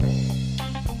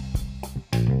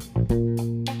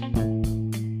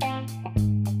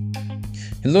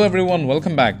Hello everyone,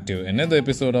 welcome back to another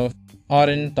episode of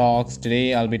Orin Talks.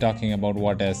 Today I'll be talking about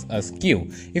what is a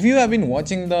SKU. If you have been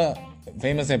watching the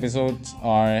famous episodes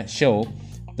or show,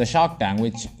 The Shark Tank,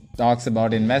 which talks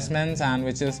about investments and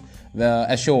which is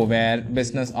a show where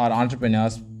business or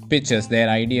entrepreneurs pitches their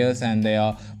ideas and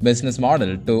their business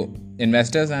model to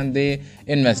investors and they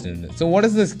invest in it. So what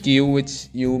is the SKU which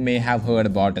you may have heard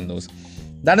about in those?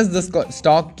 That is the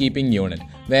stock keeping unit,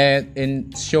 where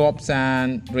in shops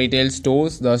and retail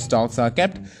stores the stocks are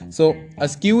kept. So a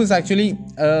SKU is actually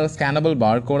a scannable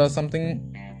barcode or something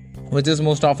which is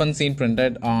most often seen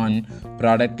printed on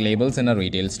product labels in a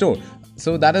retail store.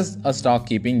 So that is a stock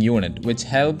keeping unit which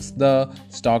helps the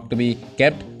stock to be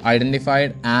kept,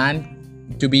 identified and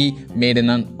to be made in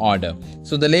an order.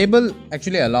 So the label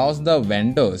actually allows the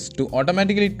vendors to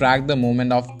automatically track the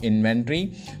movement of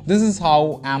inventory. This is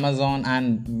how Amazon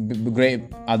and great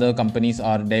other companies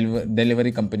or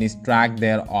delivery companies track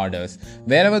their orders.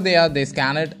 Wherever they are, they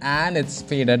scan it and it's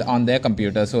fed on their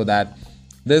computer so that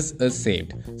this is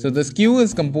saved. So the SKU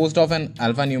is composed of an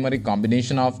alphanumeric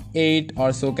combination of 8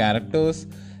 or so characters,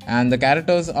 and the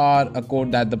characters are a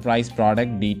code that the price,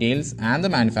 product details and the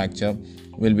manufacturer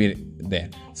will be there.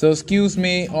 So SKUs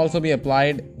may also be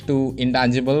applied to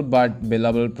intangible but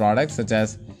billable products such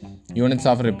as units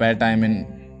of repair time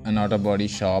in an auto body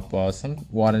shop or some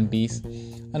warranties,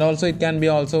 and also it can be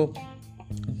also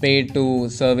paid to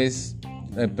service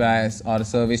repairs or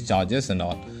service charges and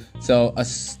all. So a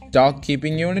stock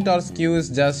keeping unit or SKU is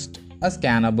just a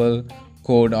scannable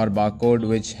code or barcode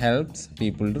which helps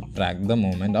people to track the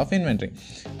movement of inventory.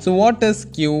 So what is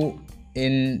SKU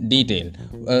in detail?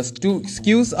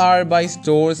 SKUs are by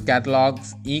stores,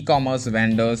 catalogs, e-commerce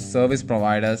vendors, service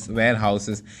providers,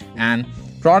 warehouses and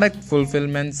product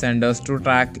fulfillment centers to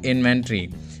track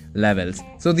inventory levels.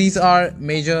 So these are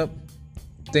major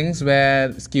things where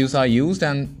SKUs are used,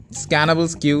 and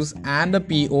scannable SKUs and the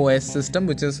POS system,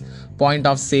 which is point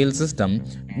of sale system,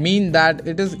 mean that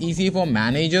it is easy for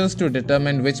managers to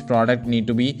determine which product need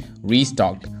to be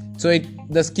restocked. So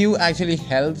the SKU actually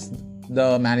helps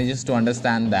the managers to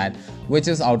understand that which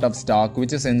is out of stock,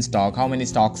 which is in stock, how many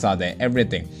stocks are there,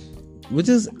 everything, which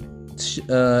is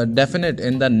definite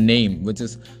in the name, which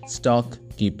is stock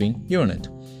keeping unit.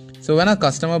 So when a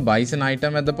customer buys an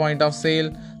item at the point of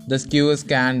sale, the SKU is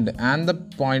scanned and the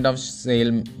point of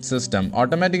sale system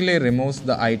automatically removes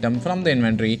the item from the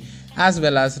inventory as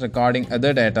well as recording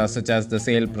other data such as the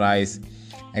sale price,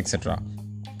 etc.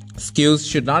 SKUs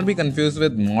should not be confused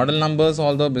with model numbers,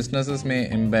 although businesses may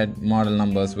embed model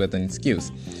numbers within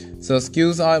SKUs. So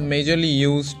SKUs are majorly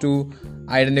used to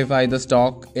identify the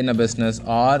stock in a business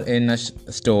or in a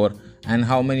store and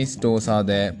how many stores are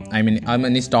there, how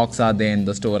many stocks are there in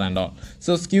the store and all.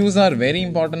 So SKUs are very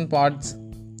important parts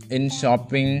in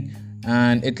shopping,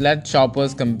 and it lets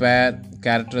shoppers compare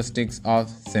characteristics of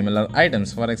similar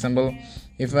items. For example,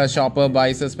 if a shopper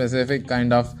buys a specific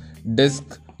kind of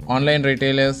disc, online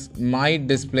retailers might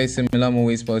display similar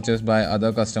movies purchased by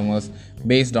other customers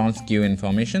based on SKU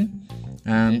information.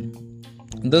 And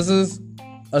this is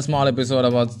a small episode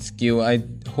about SKU.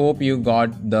 I hope you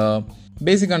got the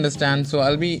basic understand. So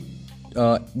I'll be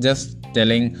just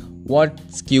telling what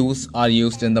SKUs are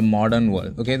used in the modern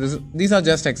world. Okay, these are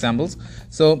just examples.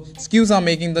 So SKUs are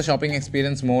making the shopping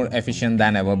experience more efficient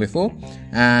than ever before.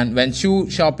 And when shoe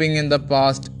shopping in the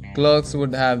past, clerks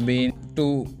would have been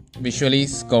to visually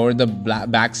scour the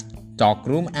back stock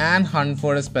room and hunt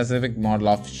for a specific model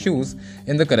of shoes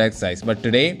in the correct size. But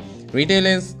today,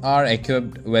 retailers are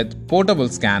equipped with portable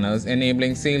scanners,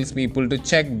 enabling salespeople to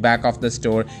check back of the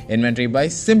store inventory by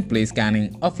simply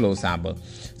scanning a flow sample.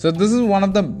 So this is one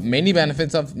of the many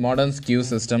benefits of modern SKU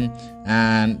system.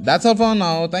 And that's all for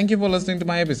now. Thank you for listening to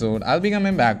my episode. I'll be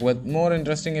coming back with more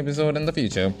interesting episode in the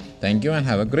future. Thank you and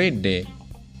have a great day.